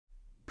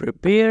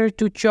Prepare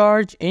to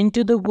charge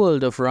into the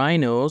world of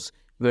rhinos,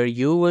 where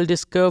you will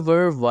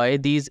discover why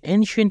these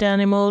ancient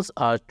animals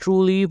are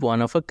truly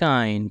one of a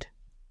kind.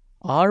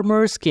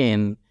 Armor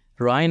skin.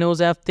 Rhinos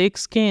have thick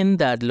skin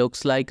that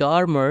looks like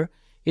armor,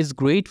 is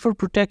great for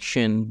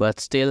protection but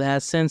still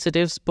has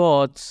sensitive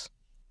spots.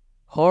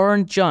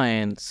 Horned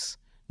giants.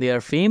 They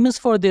are famous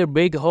for their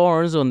big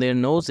horns on their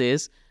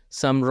noses.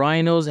 Some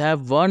rhinos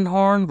have one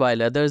horn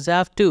while others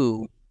have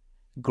two.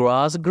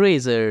 Grass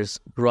grazers.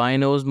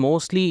 Rhinos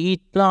mostly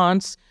eat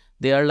plants.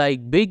 They are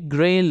like big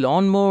grey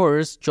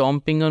lawnmowers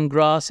chomping on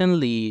grass and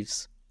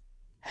leaves.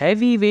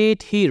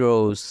 Heavyweight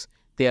heroes.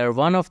 They are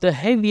one of the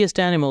heaviest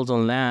animals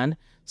on land.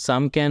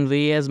 Some can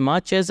weigh as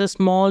much as a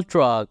small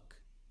truck.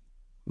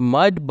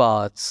 Mud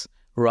baths.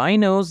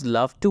 Rhinos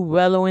love to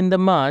wallow in the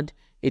mud.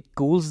 It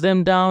cools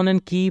them down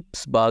and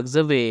keeps bugs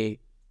away.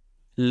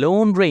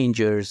 Lone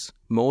rangers.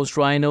 Most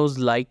rhinos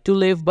like to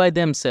live by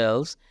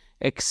themselves,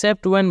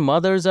 except when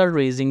mothers are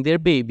raising their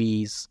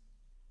babies.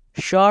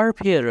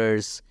 Sharp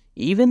hearers.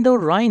 Even though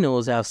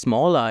rhinos have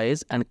small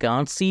eyes and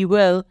can't see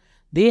well,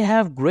 they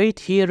have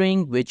great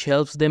hearing which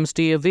helps them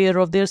stay aware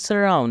of their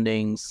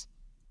surroundings.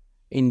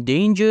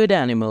 Endangered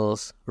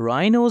animals.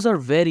 Rhinos are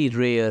very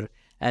rare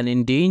and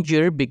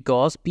endangered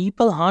because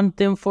people hunt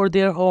them for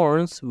their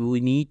horns. We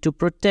need to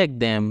protect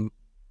them.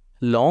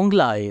 Long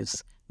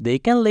lives. They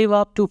can live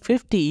up to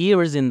 50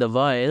 years in the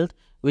wild,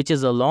 which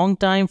is a long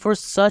time for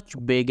such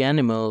big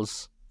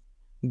animals.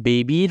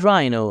 Baby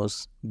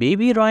rhinos.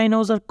 Baby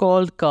rhinos are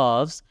called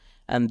calves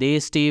and they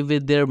stay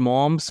with their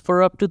moms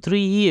for up to 3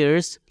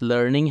 years,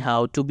 learning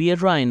how to be a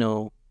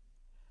rhino.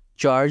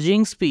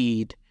 Charging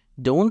speed.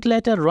 Don't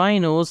let a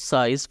rhino's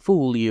size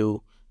fool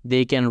you.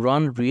 They can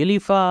run really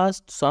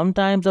fast,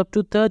 sometimes up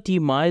to 30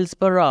 miles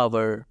per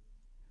hour.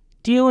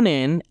 Tune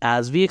in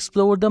as we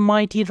explore the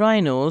mighty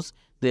rhinos,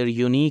 their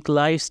unique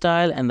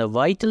lifestyle and the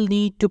vital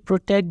need to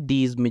protect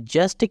these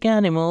majestic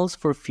animals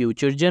for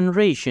future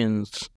generations.